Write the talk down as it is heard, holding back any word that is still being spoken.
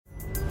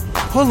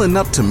Pulling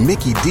up to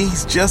Mickey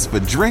D's just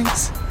for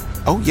drinks?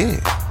 Oh yeah,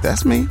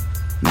 that's me.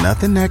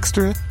 Nothing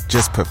extra,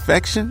 just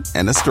perfection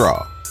and a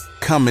straw.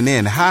 Coming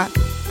in hot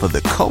for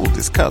the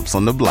coldest cups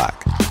on the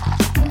block.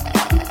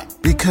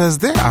 Because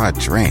there are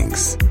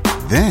drinks.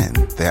 Then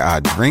there are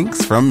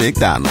drinks from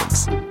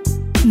McDonald's.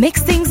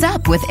 Mix things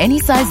up with any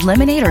size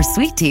lemonade or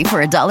sweet tea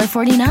for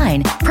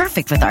 $1.49.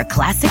 Perfect with our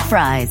classic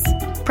fries.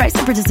 Price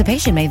and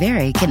participation may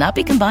vary. Cannot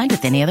be combined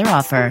with any other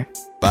offer.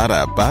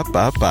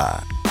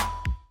 Ba-da-ba-ba-ba.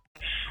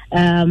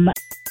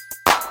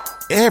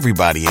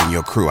 Everybody in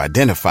your crew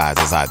identifies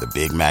as either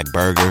Big Mac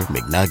Burger,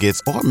 McNuggets,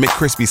 or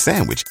McCrispy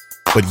Sandwich.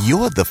 But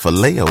you're the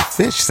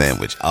Filet-O-Fish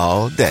Sandwich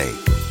all day.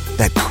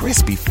 That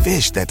crispy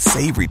fish, that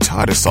savory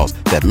tartar sauce,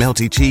 that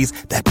melty cheese,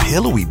 that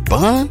pillowy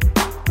bun.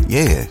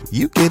 Yeah,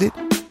 you get it.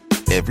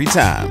 Every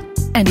time.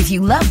 And if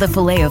you love the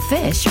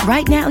Filet-O-Fish,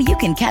 right now you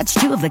can catch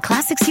two of the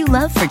classics you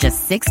love for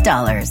just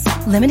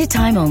 $6. Limited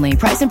time only.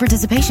 Price and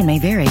participation may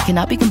vary.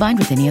 Cannot be combined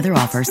with any other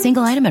offer.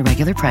 Single item at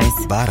regular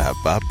price.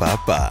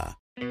 Ba-da-ba-ba-ba.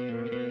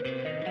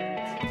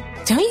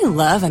 Don't you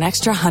love an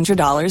extra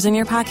 $100 in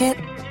your pocket?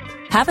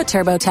 Have a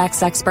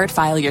TurboTax expert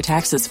file your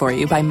taxes for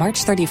you by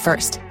March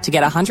 31st to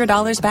get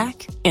 $100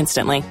 back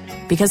instantly.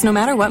 Because no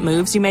matter what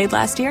moves you made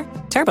last year,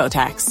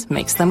 TurboTax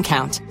makes them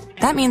count.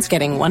 That means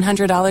getting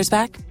 $100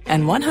 back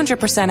and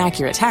 100%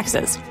 accurate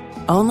taxes,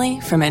 only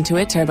from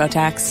Intuit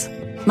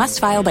TurboTax. Must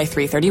file by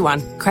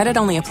 3/31. Credit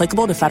only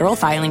applicable to federal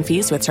filing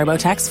fees with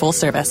TurboTax full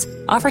service.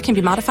 Offer can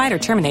be modified or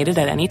terminated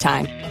at any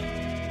time.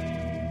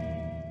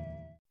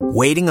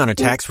 Waiting on a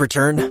tax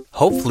return?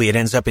 Hopefully it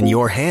ends up in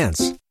your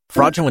hands.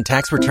 Fraudulent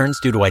tax returns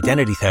due to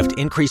identity theft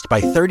increased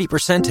by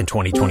 30% in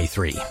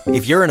 2023.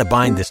 If you're in a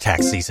bind this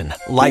tax season,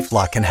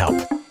 LifeLock can help.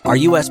 Our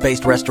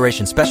U.S.-based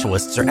restoration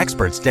specialists are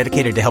experts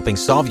dedicated to helping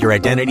solve your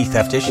identity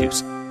theft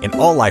issues. And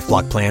all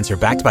LifeLock plans are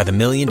backed by the $1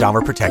 Million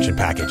Protection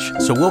Package.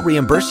 So we'll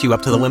reimburse you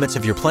up to the limits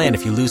of your plan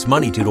if you lose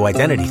money due to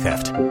identity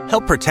theft.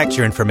 Help protect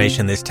your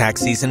information this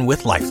tax season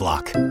with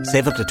LifeLock.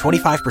 Save up to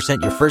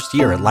 25% your first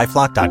year at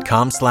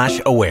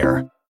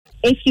LifeLock.com/aware.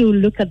 If you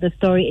look at the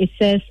story, it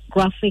says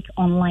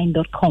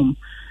graphiconline.com.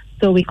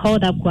 So we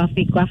called up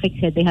Graphic. Graphic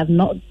said they have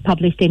not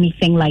published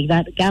anything like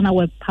that. Ghana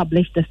Web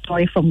published the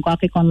story from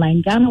Graphic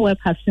Online. Ghana Web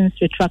has since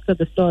retracted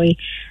the story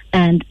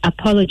and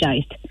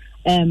apologized.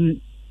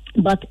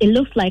 But it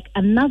looks like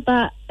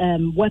another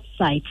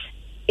website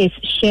is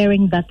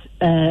sharing that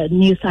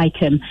news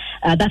item,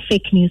 that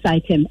fake news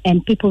item,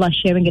 and people are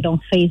sharing it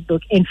on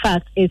Facebook. In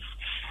fact,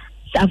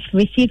 I've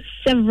received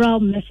several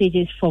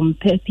messages from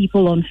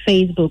people on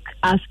Facebook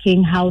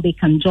asking how they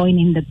can join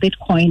in the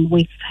Bitcoin.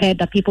 We've heard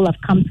that people have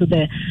come to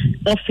the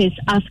office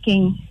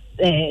asking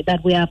that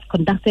we have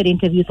conducted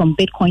interviews on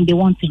Bitcoin. They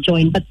want to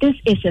join, but this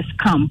is a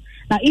scam.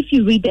 Now, if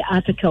you read the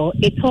article,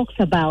 it talks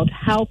about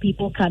how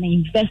people can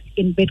invest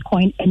in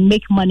Bitcoin and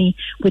make money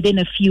within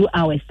a few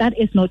hours. That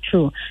is not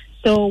true.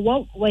 So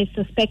what we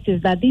suspect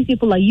is that these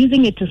people are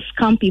using it to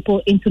scam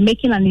people into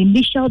making an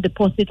initial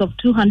deposit of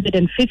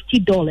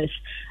 $250,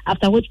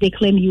 after which they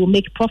claim you will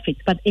make profits.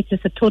 But it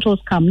is a total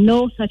scam.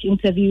 No such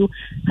interview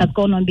has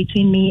gone on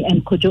between me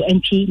and Kojo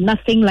Enchi.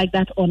 Nothing like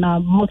that on our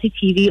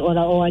multi-TV or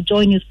our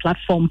Joy News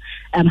platform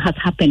has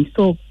happened.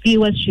 So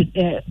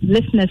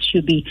listeners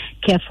should be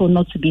careful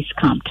not to be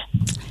scammed.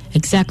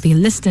 Exactly.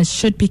 Listeners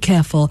should be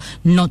careful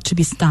not to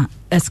be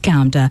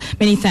scammed.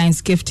 Many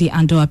thanks, Gifty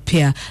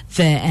Ando-Apia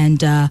there.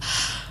 And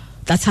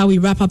that's how we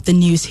wrap up the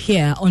news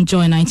here on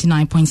Joy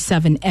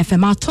 99.7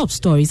 FM. Our top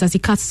stories: as he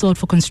cuts sword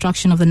for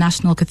construction of the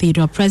National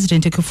Cathedral,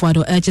 President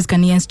Akufo-Addo urges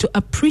Ghanaians to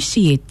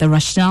appreciate the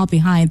rationale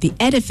behind the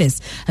edifice,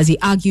 as he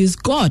argues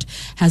God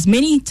has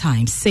many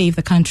times saved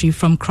the country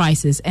from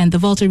crisis. And the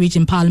Volta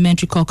Region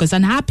Parliamentary Caucus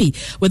unhappy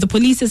with the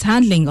police's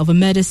handling of a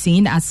murder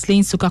scene at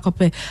Slain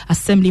Sukakope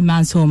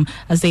Assemblyman's home,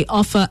 as they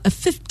offer a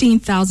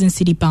 15,000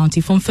 cedi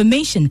bounty for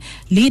information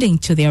leading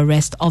to the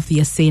arrest of the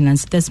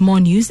assailants. There's more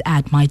news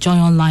at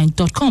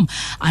myjoyonline.com.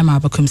 I'm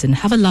Arba Kumsin.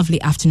 Have a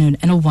lovely afternoon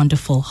and a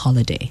wonderful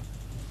holiday.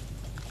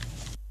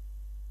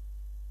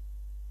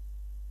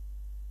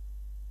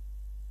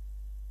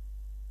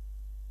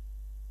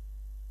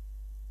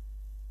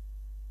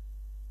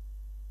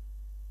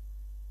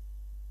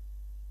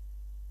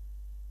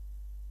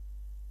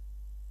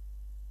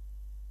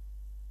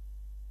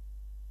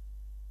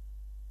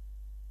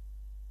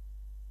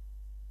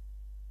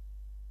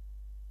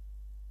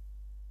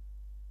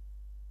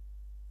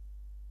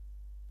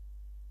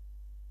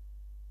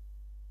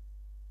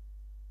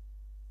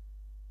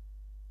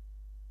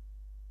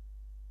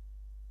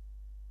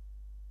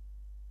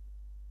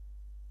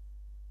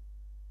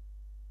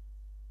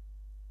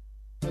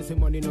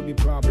 Money no be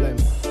problem.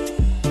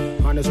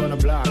 Hunters on the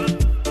block.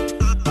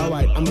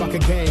 Alright, I'm back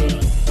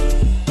again.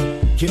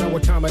 You know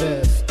what time it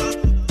is.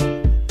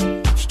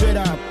 Straight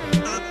up.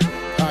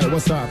 Alright,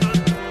 what's up?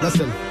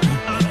 Listen.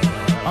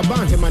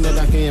 About him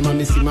another him, and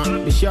Missy Ma,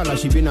 Michelle,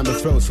 she been on the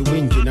floor, so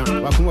winging.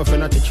 Wakuma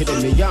Fenata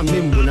Chitty, young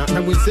Mimbuna,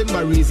 and with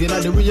Simba reason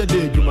at the real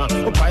Duma,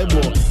 or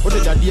Piebo, what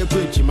did that dear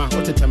Pritchima,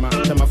 what a Tema,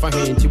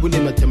 Tamafahin,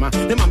 Tibunima, Nema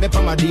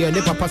Mepama dear,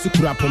 Nepa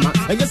Pasukurapoma,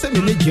 and guess I'm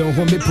in the Joe,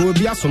 home, poor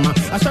Biasoma.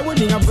 As I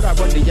went in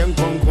about the young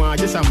Conqua,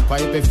 just some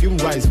pipe, perfume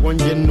rice, one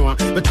genoa,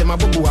 but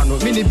Temabuano,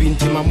 Mini Bin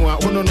Timamua,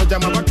 Ono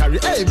Jamabakari,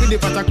 eh, Billy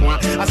Patakwa,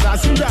 as I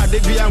see that they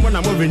be when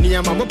I'm over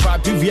near my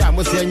papi, Via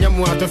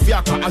Mosiamu to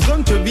Fiaka, as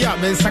on to be a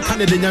man,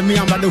 Sakana de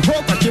Yamia, but the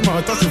whole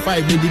Pakima to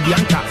 5 Lady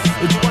Bianca.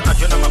 If you want to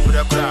join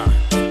Mapura,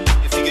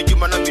 if you get you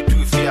man be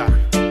too fair,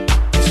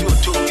 so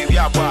to give you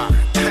a bar.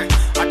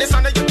 And this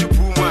one you to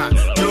Puma,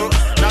 yo,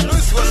 now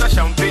this was a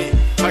champagne,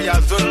 I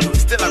have zone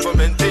still I go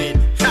maintain.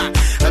 I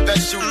bet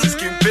shoot is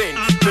skin pain,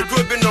 the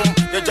group be no,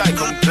 your guy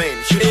complain.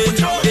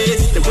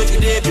 The way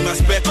today be my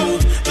speckle,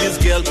 this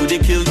girl could they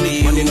kill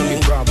me. Money no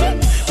problem.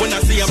 When I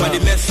see her by the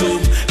mess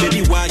up,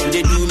 baby why you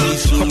they do me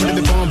so?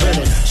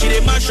 She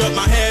they mash up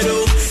my head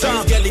oh, this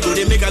girl go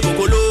they make her go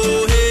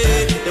colo.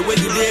 Hey, the way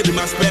today be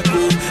my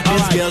speckle,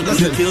 this girl could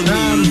they kill me.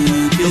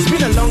 It's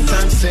been a long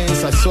time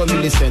since I saw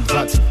Millicent,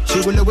 but she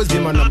will always be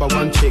my number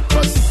one chick.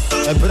 Cause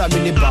I put a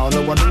mini bow,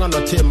 no one on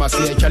the team, I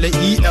say, Charlie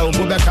E.L.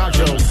 Bobeka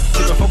Joe.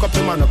 Take a hook up to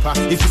Manapa,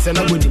 if it's an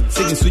wedding,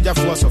 singing Suja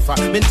for Sofa.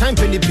 Then time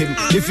penny pim,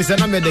 if it's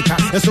an America,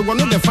 and so one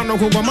of the fan of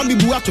who Mamma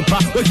Buatupa,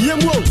 but here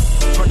whoa.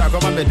 For the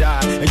government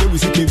die, and you will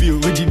see you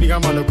with Jimmy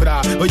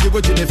Amanokra, or you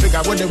go to the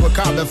figure when they were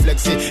carved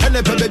flexi, and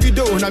the baby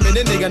do, and I'm in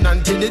a nigga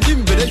until they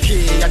didn't be the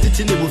key, at the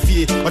Tinny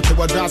Buffy, or to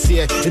what I say,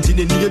 and in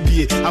the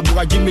Nibby,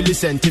 Abu Jimmy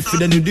Millicent, if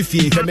the new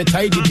defeat. I'm a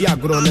tidy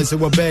diagram as a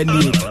bad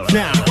need.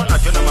 Now,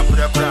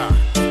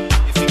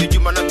 if you get you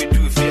man be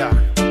too fair,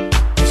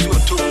 so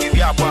to give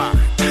you a bar.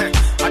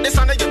 And this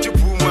one you to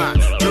Puma,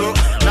 yo,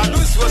 now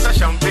this was a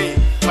champagne.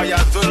 I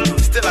have done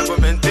still I go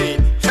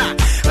maintain. I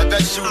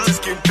bet shoot is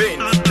skin pain.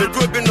 The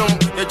group be no,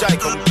 your guy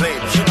complain.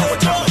 You know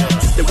what I'm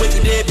the way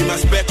today be my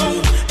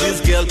speckle, this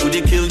girl could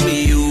they kill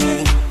me, you.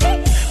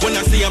 When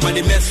I see her by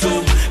the mess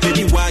up,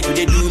 baby why do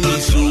they do me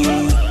so?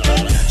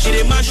 She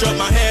they mash up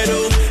my head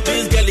oh,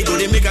 this girl go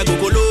they make her go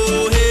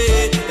colo.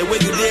 Hey, the way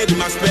you did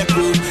my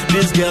speckle,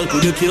 this girl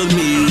could you kill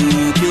me,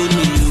 kill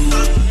me.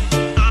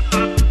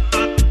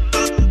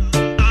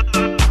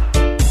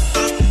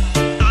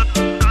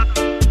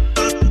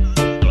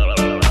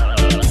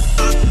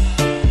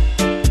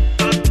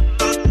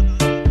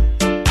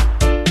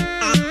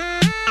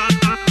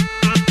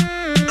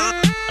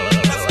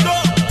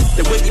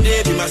 The way you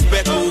did my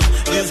speckle,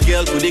 this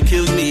girl could they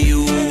kill me,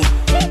 you.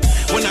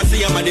 When I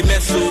see her by the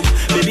mess up,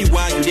 baby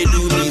why do they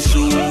do me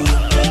so?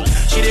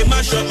 She they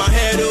mash up my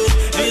head oh,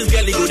 this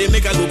girl go they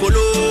make her go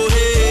colo.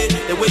 Hey,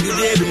 the way you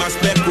did my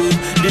speckle,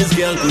 this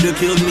girl could you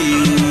kill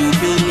me,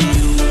 kill me.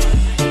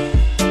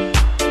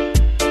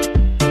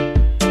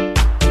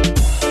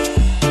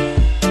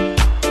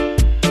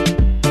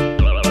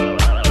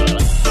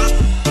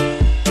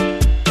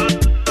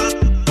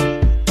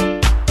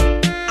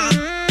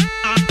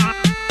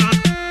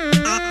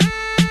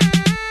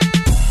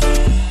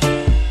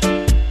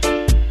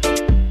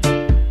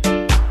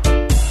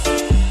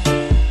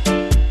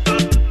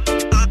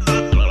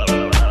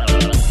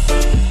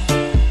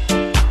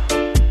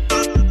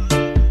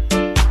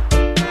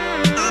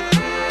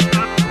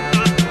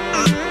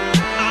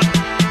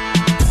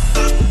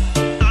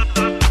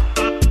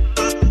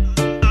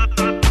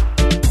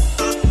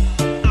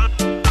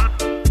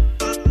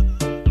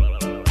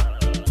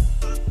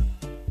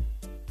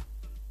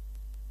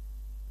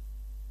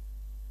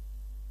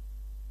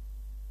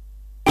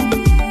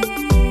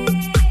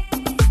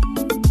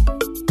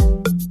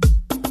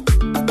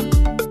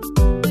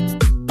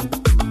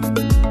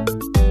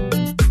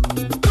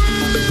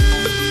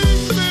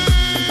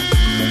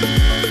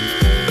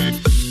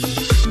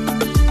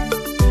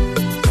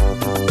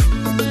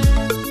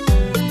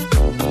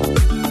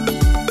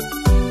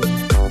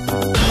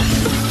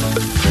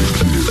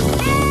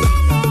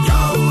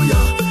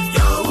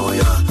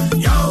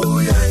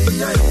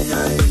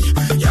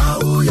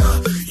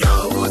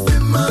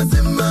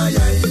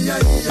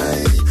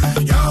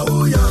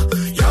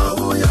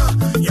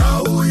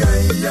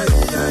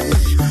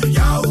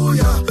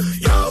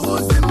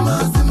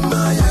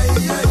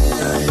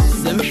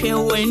 Baby,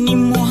 what do you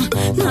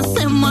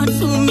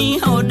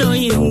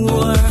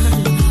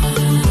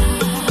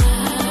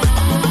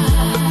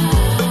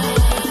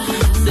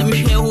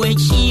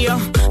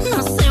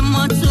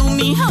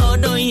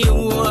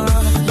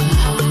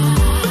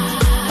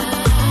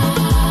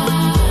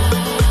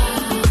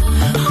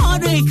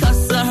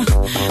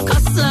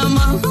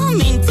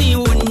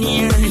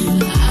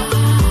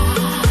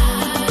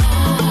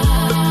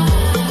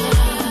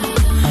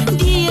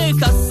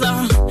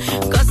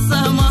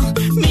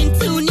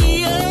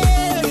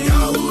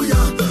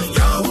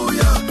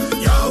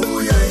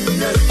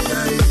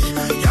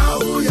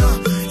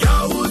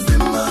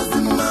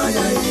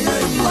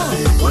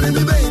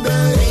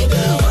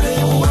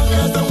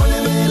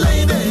want?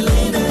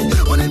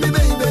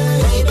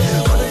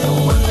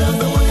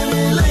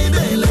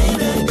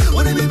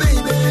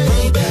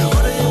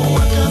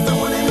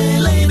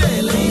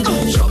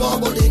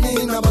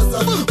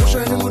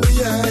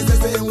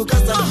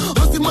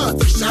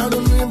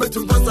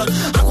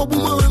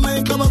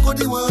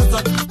 bakodi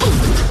wasa.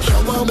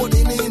 Shawa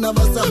modini na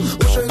basa.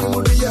 Ushoni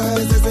mudia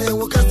zeze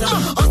wakasa.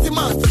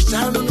 Ostima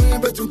fishano ni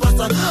betu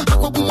pasa.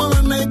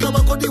 Akokuma na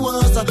ikabakodi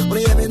wasa.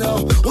 Uni yemi now,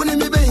 uni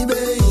mi baby.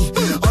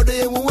 Ode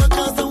yemu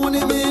wakasa,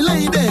 uni mi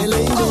lady,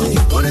 lady.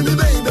 Uni mi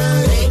baby.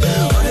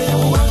 Ode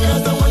yemu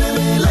wakasa, uni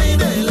mi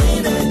lady,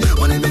 lady.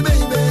 Uni mi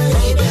baby.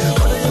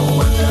 Ode yemu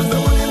wakasa,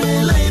 uni mi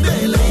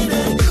lady,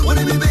 lady.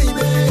 Uni mi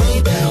baby.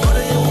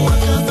 Ode yemu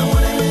wakasa,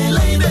 uni mi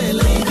lady,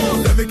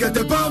 lady. Let me get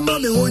the palm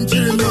on me, won't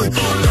you me?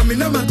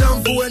 Coming up,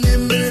 madam, for any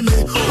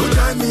minute. Who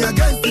time me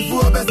against the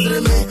four best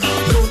me?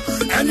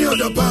 Any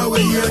other power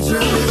here, me.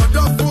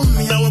 Don't fool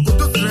me, I will go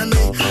to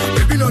me.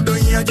 Baby, no,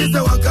 don't hear, just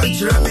a walk and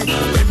try me.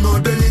 And more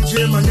than a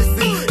gym, and it's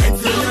and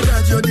see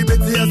that you're the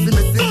better as me.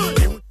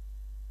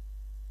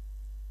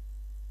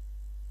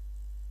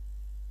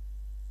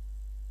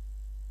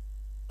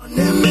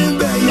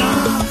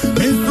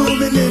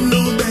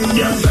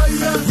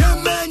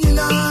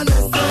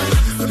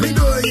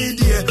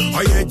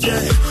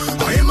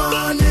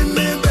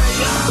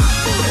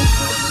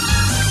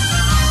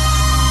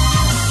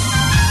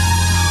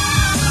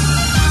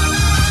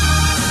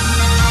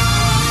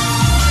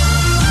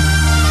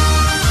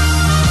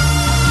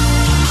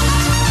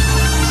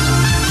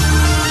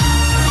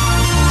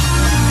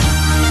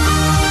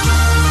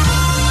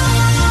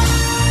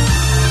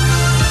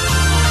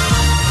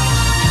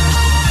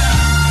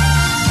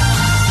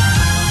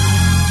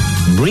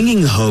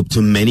 Bringing hope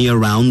to many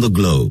around the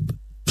globe,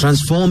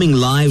 transforming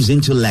lives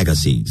into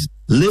legacies.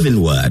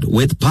 Living Word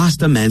with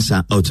Pastor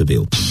Mensa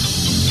Otabil.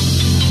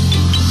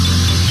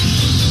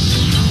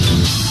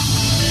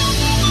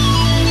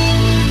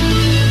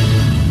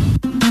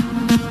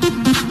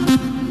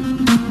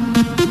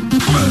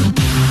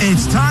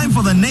 It's time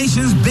for the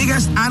nation's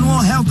biggest annual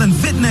health and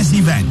fitness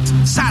event.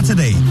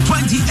 Saturday,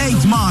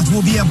 28th March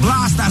will be a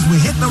blast as we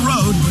hit the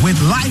road with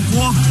Life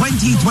Walk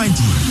 2020.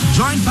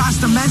 Join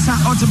Pastor Mensa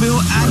Otabil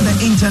and the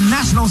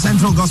International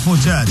Central Gospel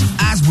Church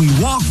as we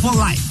walk for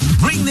life.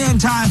 Bring the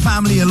entire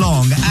family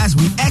along as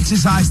we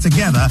exercise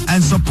together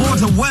and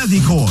support a worthy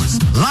cause.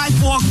 Life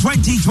Walk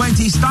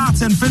 2020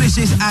 starts and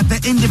finishes at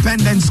the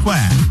Independence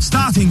Square.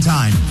 Starting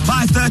time,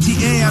 5:30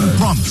 a.m.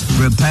 prompt.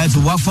 Prepare to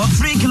walk for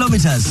 3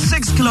 kilometers,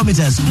 6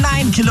 kilometers,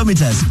 9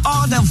 kilometers,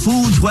 or the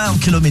full 12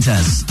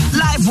 kilometers.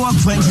 Life Walk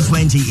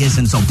 2020 is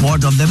in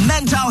support of the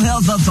Mental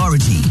Health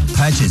Authority.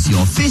 Purchase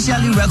your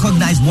officially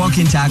recognized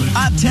walking tag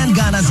at 10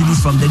 Ghana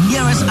cedis from the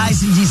nearest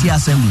ICGC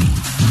assembly.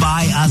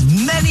 Buy as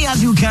many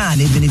as you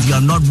can, even if you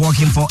are not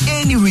walking for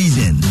any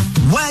reason.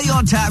 Wear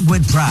your tag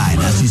with pride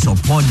as you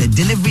support the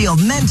delivery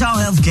of mental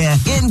health care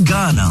in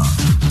Ghana.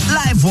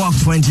 Life Walk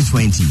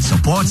 2020,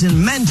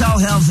 supporting mental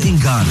health in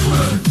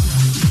Ghana.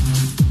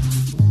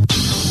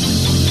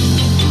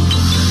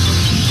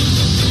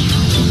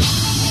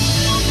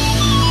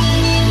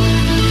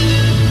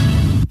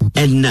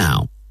 And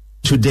now,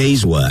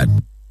 today's word.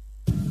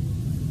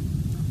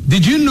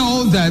 Did you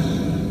know that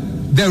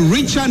the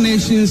richer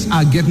nations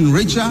are getting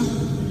richer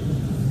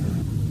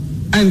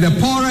and the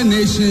poorer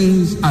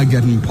nations are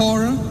getting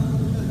poorer?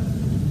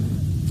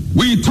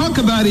 We talk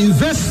about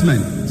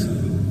investment,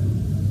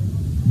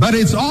 but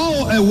it's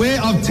all a way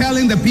of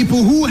telling the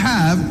people who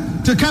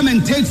have to come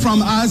and take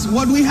from us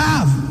what we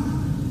have.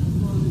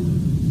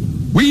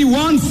 We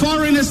want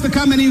foreigners to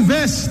come and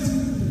invest.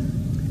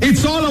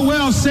 It's all a way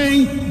of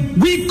saying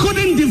we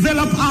couldn't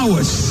develop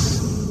ours.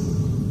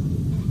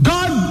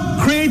 God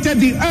created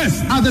the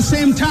earth at the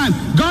same time.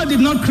 God did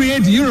not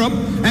create Europe,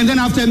 and then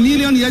after 1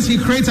 million years he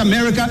creates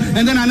America,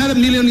 and then another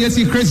 1 million years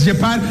he creates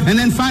Japan, and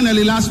then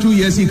finally last 2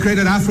 years he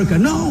created Africa.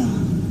 No.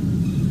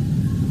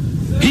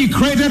 He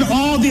created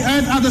all the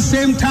earth at the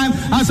same time.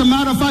 As a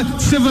matter of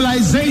fact,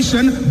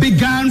 civilization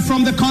began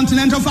from the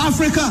continent of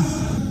Africa.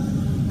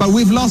 But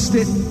we've lost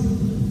it.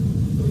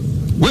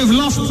 We've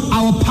lost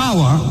our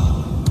power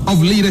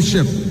of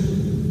leadership.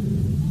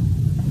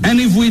 And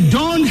if we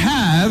don't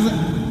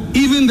have,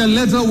 even the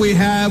little we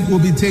have will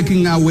be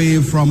taken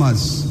away from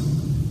us.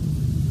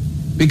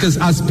 Because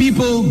as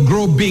people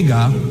grow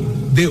bigger,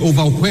 they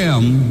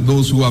overwhelm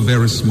those who are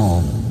very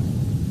small.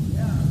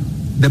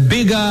 The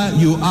bigger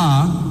you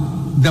are,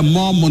 the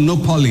more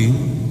monopoly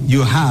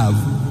you have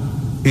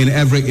in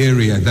every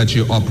area that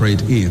you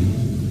operate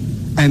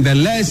in. And the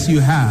less you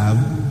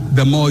have,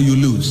 the more you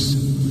lose.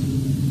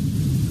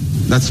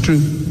 That's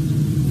true.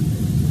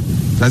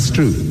 That's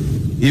true.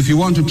 If you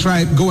want to try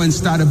it, go and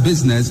start a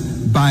business,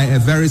 buy a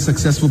very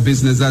successful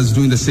business that's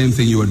doing the same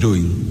thing you are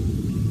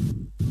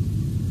doing.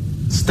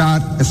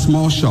 Start a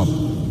small shop,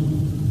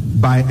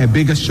 buy a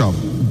bigger shop,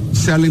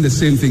 selling the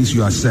same things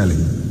you are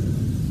selling,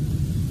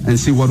 and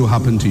see what will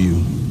happen to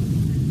you.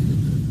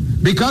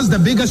 Because the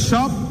bigger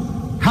shop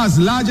has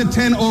larger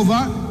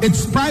turnover,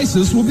 its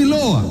prices will be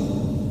lower.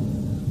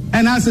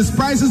 And as its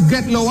prices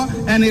get lower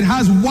and it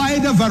has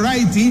wider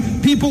variety,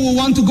 people will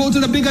want to go to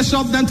the bigger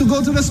shop than to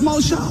go to the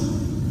small shop.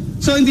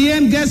 So in the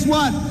end, guess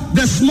what?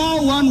 The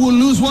small one will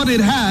lose what it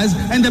has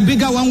and the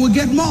bigger one will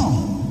get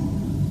more.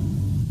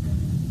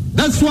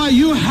 That's why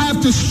you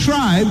have to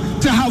strive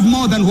to have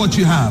more than what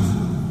you have.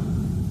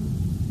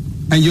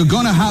 And you're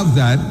going to have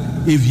that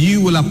if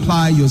you will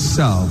apply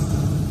yourself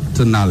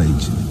to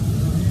knowledge.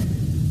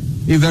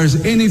 If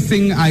there's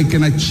anything I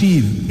can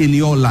achieve in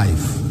your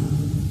life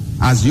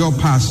as your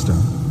pastor,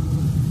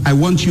 I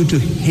want you to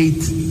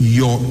hate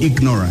your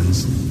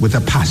ignorance with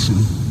a passion.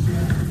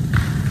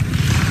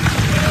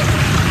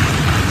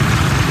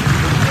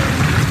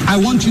 I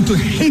want you to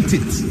hate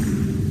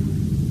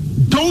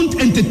it. Don't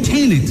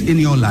entertain it in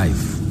your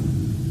life,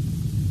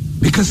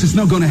 because it's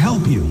not going to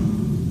help you.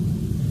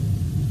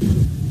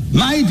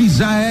 My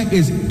desire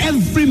is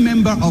every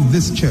member of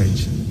this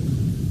church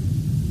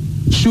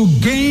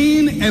should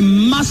gain a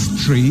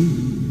mastery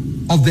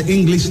of the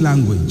English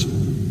language.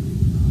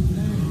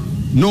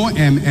 No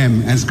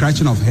and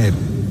scratching of head.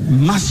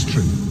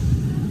 Mastery.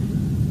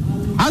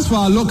 As for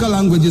our local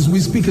languages, we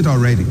speak it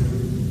already.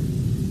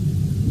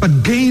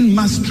 But gain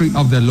mastery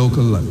of the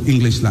local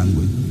English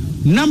language.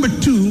 Number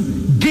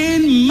 2,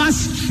 gain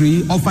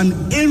mastery of an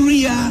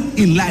area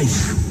in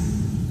life.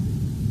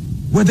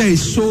 Whether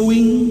it's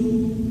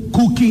sewing,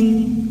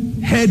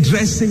 cooking,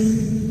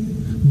 hairdressing.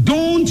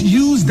 Don't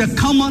use the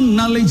common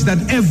knowledge that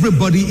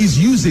everybody is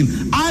using.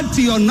 Add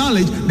to your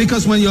knowledge,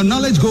 because when your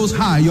knowledge goes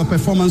high, your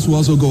performance will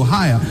also go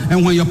higher.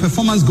 And when your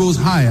performance goes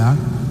higher,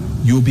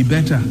 you'll be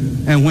better.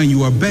 And when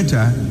you are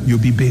better, you'll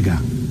be bigger.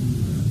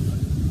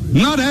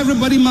 Not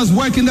everybody must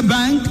work in the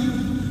bank.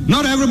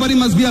 Not everybody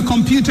must be a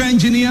computer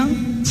engineer.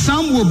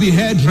 Some will be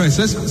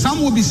hairdressers. Some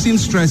will be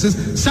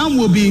seamstresses. Some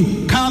will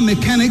be car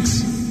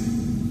mechanics.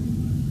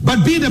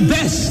 But be the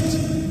best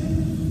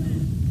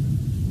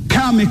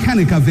car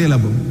mechanic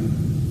available.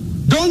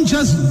 Don't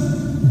just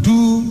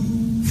do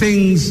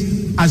things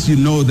as you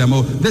know them.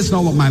 Oh, that's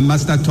not what my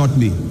master taught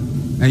me.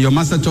 And your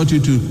master taught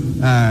you to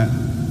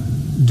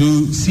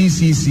do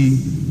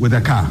CCC with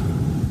a car.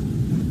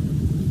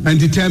 And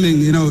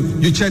determine,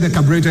 you check the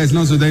carburetor, it's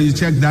not so, then you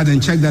check that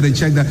and check that and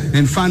check that.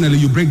 And finally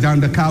you break down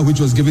the car which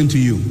was given to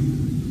you.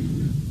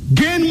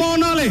 Gain more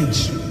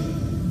knowledge.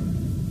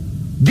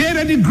 Get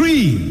a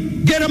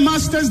degree. Get a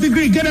master's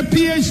degree. Get a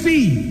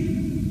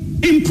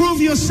PhD.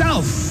 Improve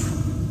yourself.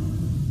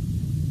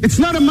 It's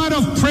not a matter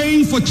of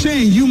praying for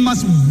change. You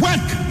must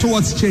work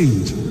towards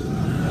change.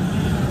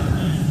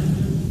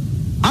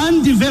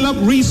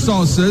 Undeveloped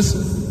resources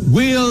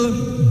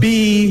will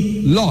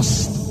be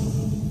lost.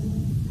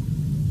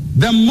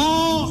 The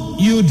more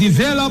you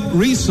develop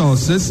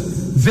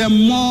resources, the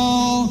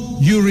more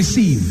you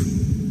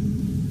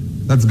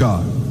receive. That's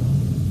God.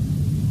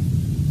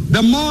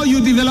 The more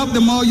you develop,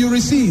 the more you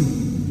receive.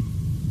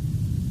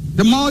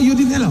 The more you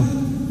develop.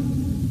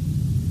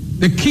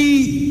 The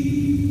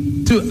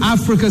key to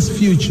Africa's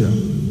future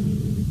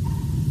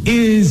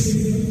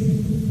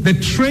is the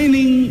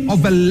training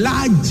of a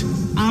large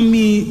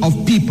army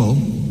of people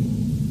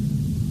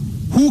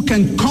who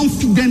can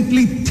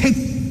confidently take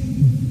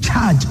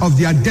charge of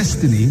their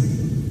destiny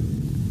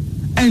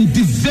and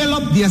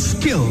develop their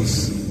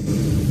skills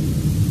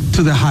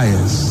to the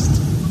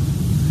highest.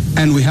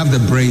 And we have the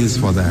brains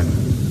for that.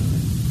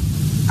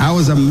 I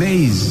was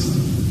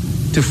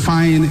amazed to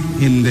find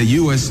in the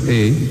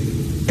USA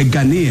a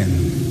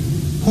Ghanaian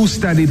who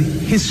studied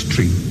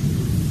history.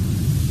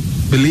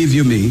 Believe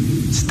you me,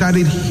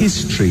 studied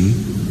history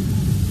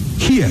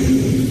here,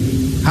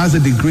 has a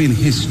degree in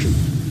history,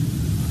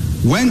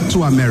 went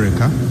to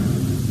America,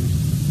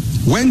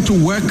 went to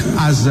work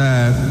as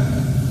a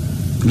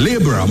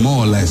laborer,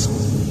 more or less,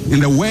 in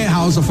the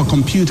warehouse of a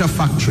computer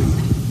factory,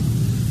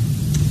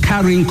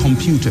 carrying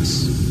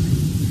computers,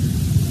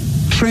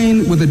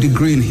 trained with a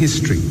degree in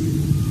history,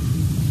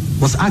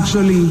 was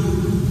actually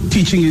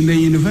teaching in the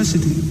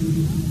university.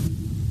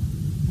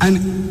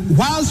 And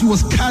whilst he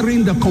was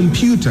carrying the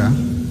computer,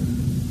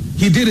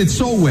 he did it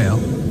so well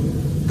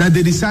that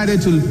they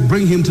decided to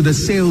bring him to the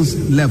sales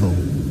level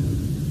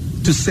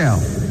to sell.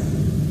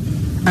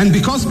 And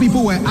because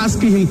people were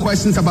asking him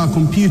questions about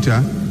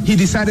computer, he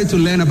decided to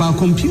learn about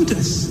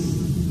computers.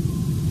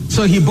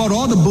 So he bought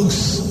all the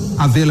books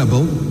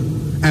available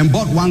and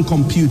bought one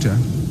computer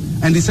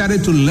and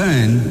decided to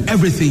learn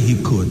everything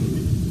he could.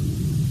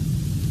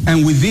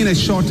 And within a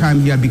short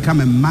time, he had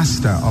become a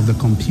master of the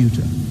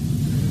computer,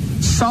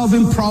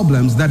 solving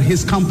problems that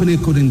his company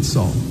couldn't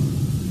solve,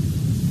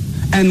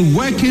 and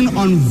working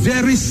on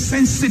very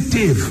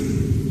sensitive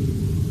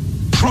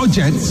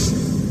projects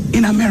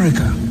in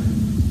America.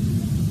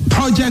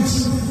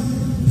 Projects,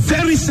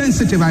 very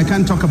sensitive, I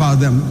can't talk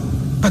about them,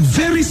 but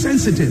very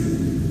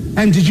sensitive.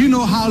 And did you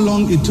know how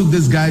long it took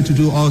this guy to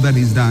do all that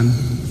he's done?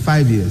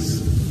 5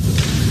 years.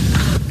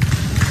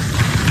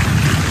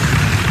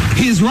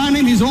 He's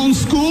running his own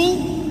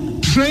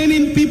school,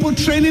 training people,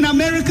 training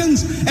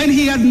Americans, and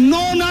he had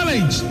no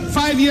knowledge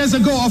 5 years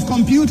ago of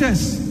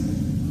computers.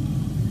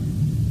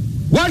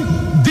 What?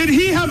 Did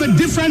he have a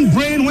different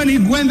brain when he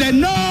went there?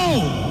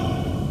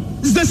 No!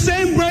 It's the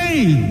same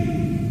brain.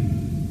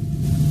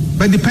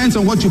 But it depends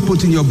on what you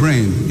put in your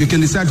brain. You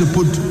can decide to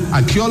put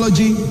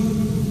archaeology,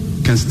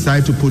 you can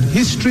decide to put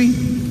history.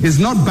 It's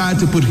not bad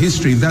to put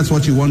history if that's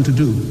what you want to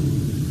do.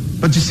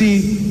 But you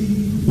see,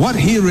 what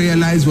he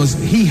realized was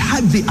he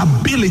had the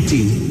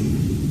ability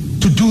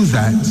to do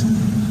that,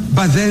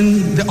 but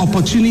then the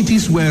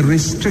opportunities were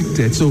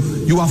restricted. So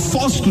you are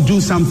forced to do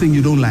something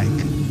you don't like.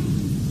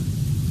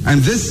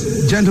 And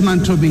this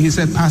gentleman told me, he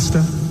said,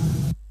 Pastor,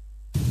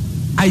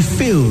 I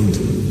failed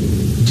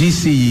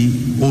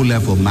GCE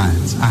O-level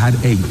maths. I had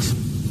 8.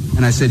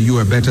 And I said, you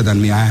are better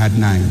than me. I had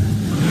 9.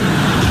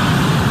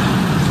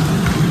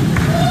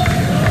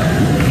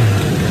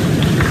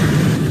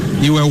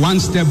 You were one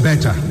step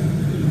better.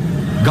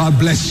 God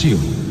bless you.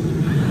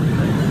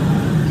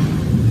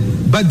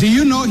 But do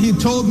you know, he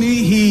told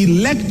me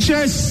he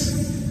lectures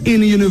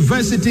in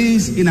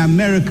universities in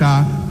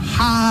America,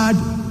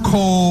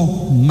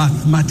 hardcore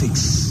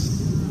mathematics.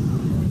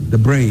 The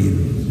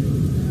brain.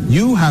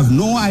 You have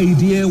no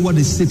idea what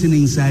is sitting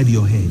inside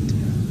your head.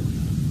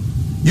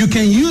 You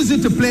can use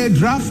it to play a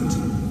draft,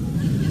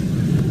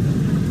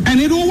 and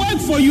it will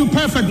work for you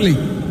perfectly.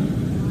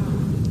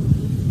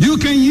 You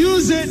can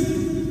use it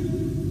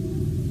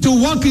to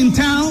walk in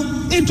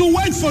town, it will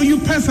work for you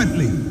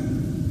perfectly.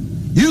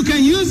 You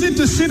can use it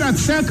to sit at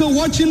circle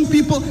watching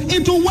people,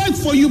 it will work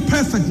for you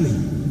perfectly.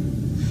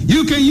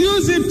 You can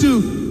use it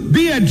to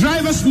be a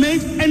driver's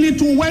mate, and it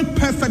will work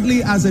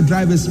perfectly as a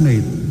driver's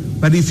mate.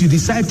 But if you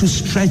decide to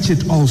stretch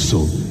it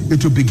also,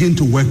 it will begin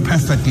to work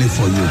perfectly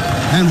for you.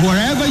 And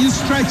wherever you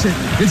stretch it,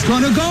 it's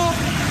going to go.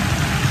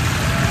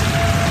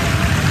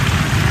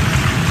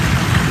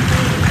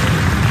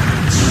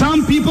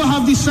 Some people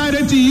have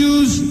decided to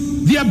use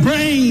their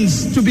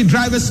brains to be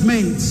driver's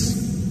mates.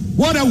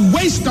 What a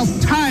waste of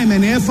time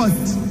and effort.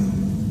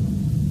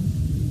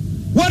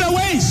 What a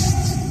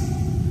waste.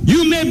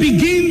 You may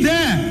begin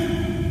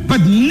there,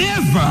 but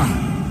never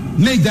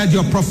make that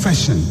your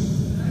profession.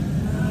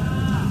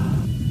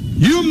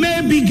 You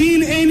may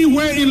begin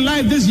anywhere in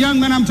life. This young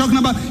man I'm talking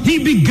about,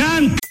 he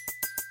began.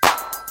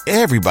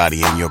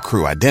 Everybody in your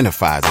crew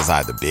identifies as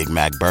either Big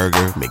Mac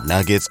Burger,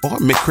 McNuggets, or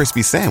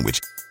McCrispy Sandwich.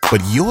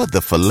 But you're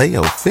the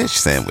Filet-O-Fish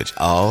Sandwich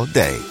all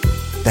day.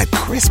 That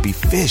crispy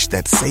fish,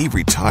 that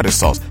savory tartar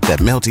sauce, that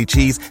melty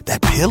cheese,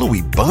 that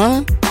pillowy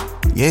bun.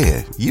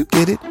 Yeah, you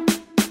get it.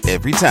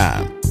 Every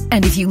time.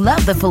 And if you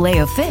love the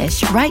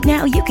Filet-O-Fish, right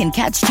now you can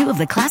catch 2 of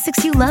the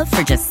classics you love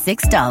for just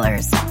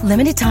 $6.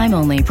 Limited time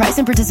only. Price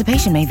and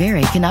participation may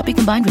vary. Cannot be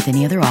combined with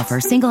any other offer.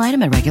 Single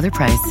item at regular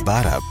price.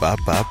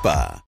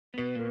 Ba-da-ba-ba-ba.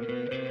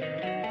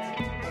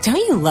 Don't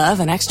you love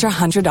an extra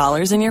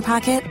 $100 in your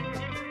pocket?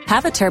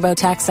 Have a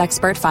TurboTax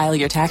expert file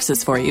your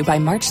taxes for you by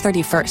March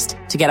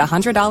 31st to get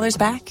 $100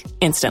 back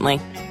instantly.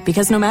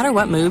 Because no matter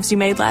what moves you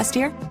made last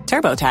year,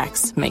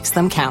 TurboTax makes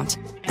them count.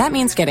 That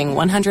means getting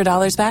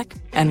 $100 back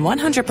and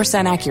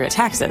 100% accurate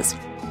taxes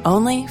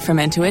only from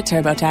Intuit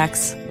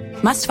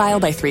TurboTax. Must file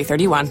by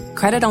 3/31.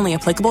 Credit only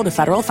applicable to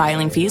federal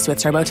filing fees with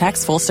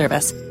TurboTax full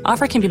service.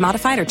 Offer can be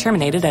modified or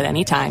terminated at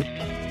any time.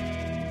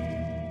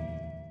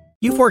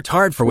 You've worked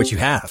hard for what you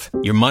have.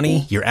 Your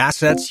money, your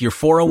assets, your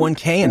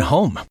 401k, and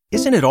home.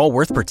 Isn't it all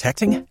worth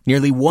protecting?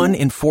 Nearly 1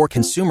 in 4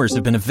 consumers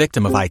have been a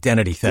victim of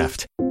identity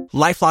theft.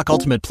 LifeLock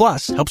Ultimate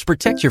Plus helps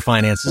protect your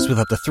finances with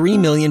up to $3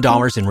 million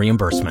in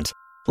reimbursement.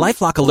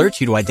 LifeLock alerts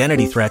you to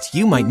identity threats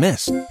you might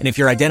miss. And if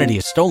your identity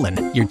is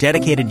stolen, your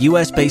dedicated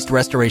U.S.-based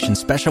restoration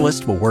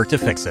specialist will work to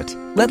fix it.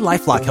 Let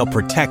LifeLock help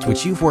protect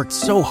what you've worked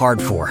so hard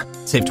for.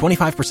 Save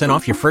 25%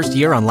 off your first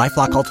year on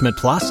LifeLock Ultimate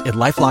Plus at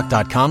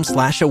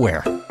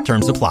LifeLock.com/aware.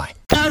 Terms apply.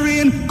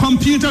 Carrying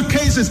computer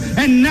cases,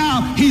 and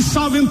now he's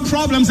solving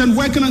problems and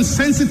working on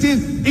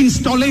sensitive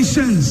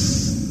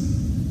installations.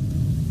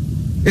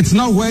 It's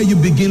not where you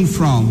begin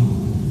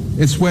from,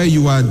 it's where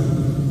you are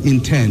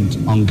intent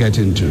on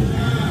getting to.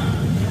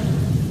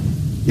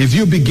 If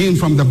you begin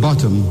from the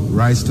bottom,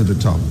 rise to the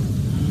top.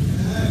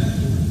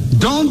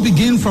 Don't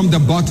begin from the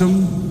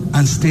bottom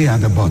and stay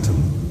at the bottom.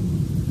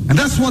 And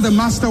that's what the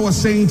master was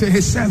saying to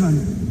his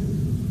servant.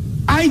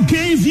 I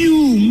gave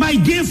you my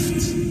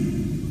gift,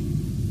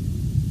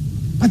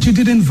 but you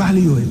didn't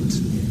value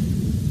it.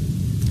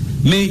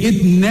 May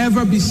it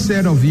never be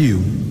said of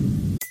you.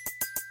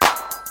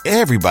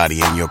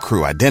 Everybody in your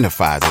crew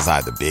identifies as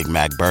either Big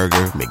Mac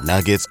Burger,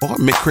 McNuggets, or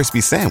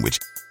McCrispy Sandwich.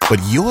 But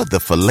you're the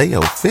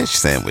Filet-O-Fish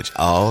Sandwich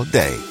all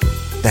day.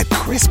 That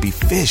crispy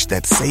fish,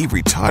 that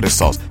savory tartar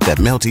sauce, that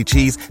melty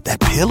cheese, that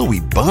pillowy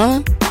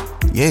bun.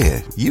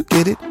 Yeah, you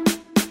get it.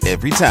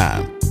 Every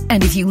time.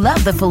 And if you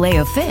love the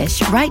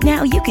Filet-O-Fish, right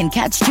now you can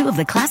catch 2 of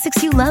the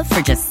classics you love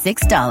for just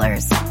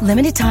 $6.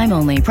 Limited time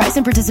only. Price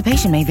and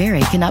participation may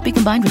vary. Cannot be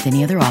combined with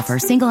any other offer.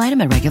 Single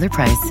item at regular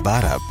price.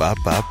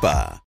 Ba-da-ba-ba-ba.